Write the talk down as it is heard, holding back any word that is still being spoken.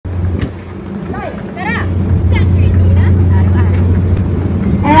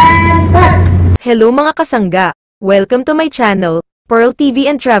Hello mga kasangga! Welcome to my channel, Pearl TV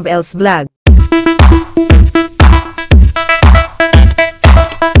and Travels Vlog.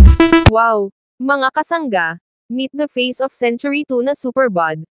 Wow! Mga kasangga, meet the face of Century Tuna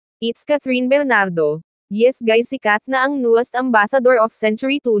Superbod. It's KATHRYN Bernardo. Yes guys, si Kath na ang newest ambassador of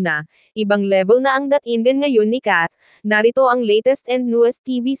Century Tuna. Ibang level na ang datingan ngayon ni Kath. Narito ang latest and newest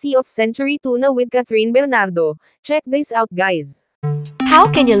TVC of Century Tuna with KATHRYN Bernardo. Check this out guys. How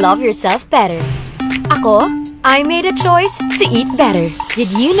can you love yourself better? Ako, I made a choice to eat better.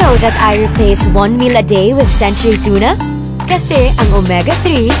 Did you know that I replace one meal a day with Century Tuna? Kasi ang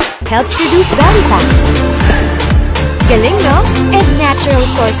omega-3 helps reduce belly fat. Galing no? And natural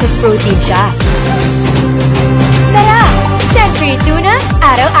source of protein siya. Tara! Century Tuna,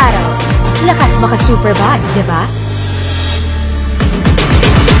 araw-araw. Lakas maka-superbod, diba?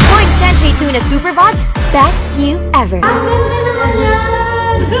 Join Century Tuna Superbods, best you ever. Ang ganda naman yan!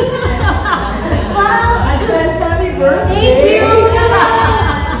 Wow! Happy birthday! Thank you!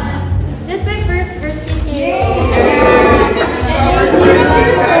 This is my first birthday.